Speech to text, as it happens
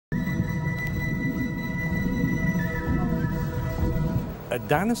A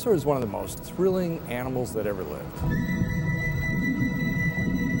dinosaur is one of the most thrilling animals that ever lived.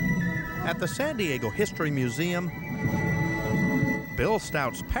 At the San Diego History Museum, Bill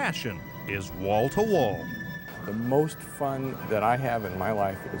Stout's passion is wall to wall. The most fun that I have in my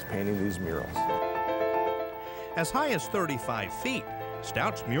life is painting these murals. As high as 35 feet,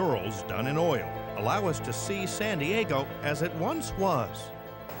 Stout's murals, done in oil, allow us to see San Diego as it once was.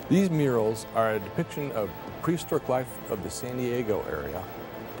 These murals are a depiction of prehistoric life of the San Diego area,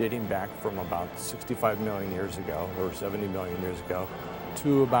 dating back from about 65 million years ago, or 70 million years ago,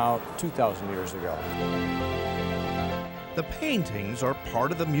 to about 2,000 years ago. The paintings are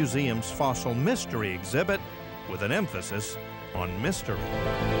part of the museum's fossil mystery exhibit, with an emphasis on mystery.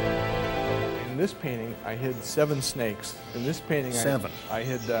 In this painting, I hid 7 snakes. In this painting, I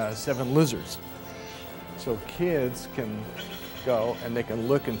hid 7 lizards. So kids can go and they can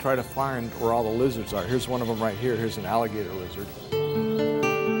look and try to find where all the lizards are. Here's one of them right here. Here's an alligator lizard.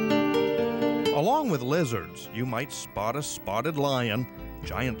 Along with lizards, you might spot a spotted lion,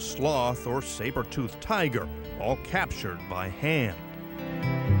 giant sloth, or saber-toothed tiger, all captured by hand.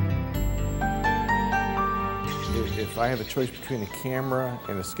 If I have a choice between a camera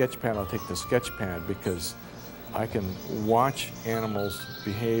and a sketch pad, I'll take the sketch pad because I can watch animals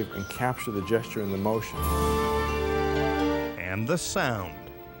behave and capture the gesture and the motion. And the sound.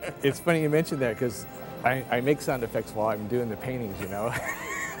 It's funny you mentioned that because I make sound effects while I'm doing the paintings, you know.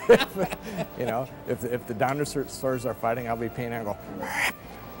 You know, if the dinosaurs are fighting, I'll be painting and I'll go,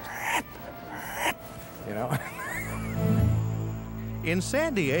 you know. In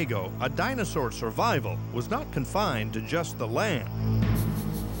San Diego, a dinosaur survival was not confined to just the land.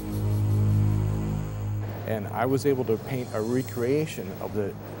 And I was able to paint a recreation of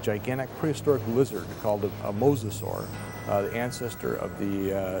the gigantic prehistoric lizard called a mosasaur, the ancestor of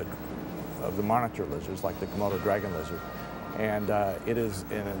the monitor lizards, like the Komodo dragon lizard. And it is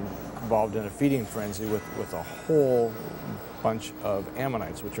involved in a feeding frenzy with a whole bunch of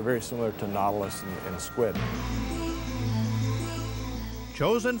ammonites, which are very similar to nautilus and squid.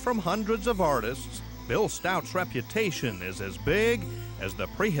 Chosen from hundreds of artists, Bill Stout's reputation is as big as the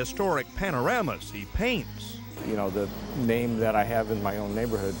prehistoric panoramas he paints. You know, the name that I have in my own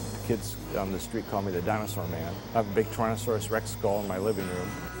neighborhood, kids on the street call me the Dinosaur Man. I have a big Tyrannosaurus Rex skull in my living room.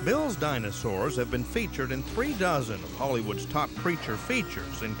 Bill's dinosaurs have been featured in 36 of Hollywood's top creature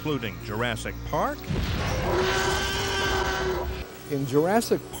features, including Jurassic Park. In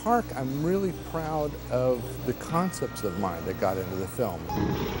Jurassic Park, I'm really proud of the concepts of mine that got into the film.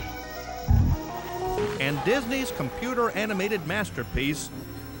 And Disney's computer-animated masterpiece,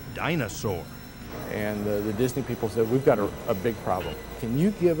 Dinosaur. And the Disney people said, we've got a big problem. Can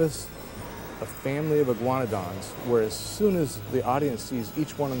you give us a family of iguanodons where as soon as the audience sees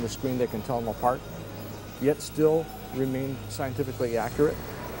each one on the screen, they can tell them apart, yet still remain scientifically accurate?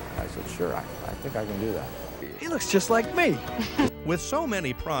 I said, sure, I think I can do that. He looks just like me. With so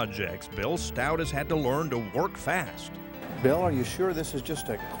many projects, Bill Stout has had to learn to work fast. Bill, are you sure this is just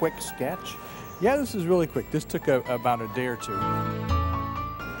a quick sketch? Yeah, this is really quick. This took about a day or two.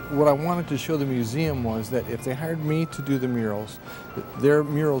 What I wanted to show the museum was that if they hired me to do the murals, their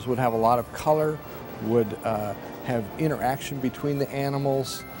murals would have a lot of color, would have interaction between the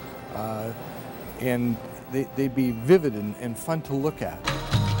animals, and they'd be vivid and fun to look at.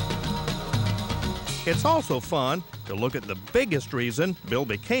 It's also fun to look at the biggest reason Bill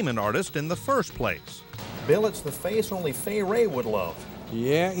became an artist in the first place. Bill, it's the face only Fay Wray would love.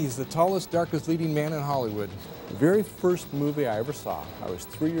 Yeah, he's the tallest, darkest leading man in Hollywood. The very first movie I ever saw, I was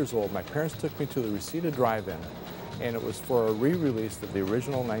 3 years old. My parents took me to the Reseda Drive-In, and it was for a re-release of the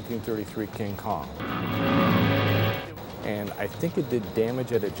original 1933 King Kong. And I think it did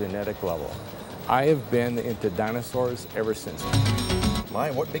damage at a genetic level. I have been into dinosaurs ever since. My,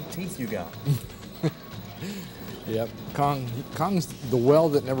 what big teeth you got. Yep, Kong's the well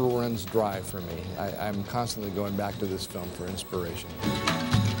that never runs dry for me. I'm constantly going back to this film for inspiration.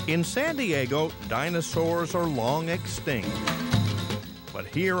 In San Diego, dinosaurs are long extinct. But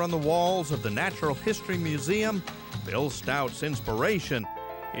here on the walls of the Natural History Museum, Bill Stout's inspiration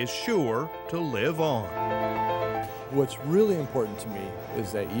is sure to live on. What's really important to me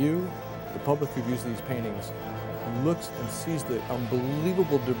is that you, the public who views these paintings, looks and sees the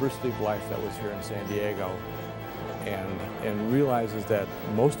unbelievable diversity of life that was here in San Diego and realizes that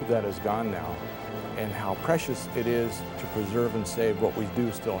most of that is gone now and how precious it is to preserve and save what we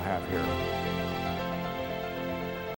do still have here.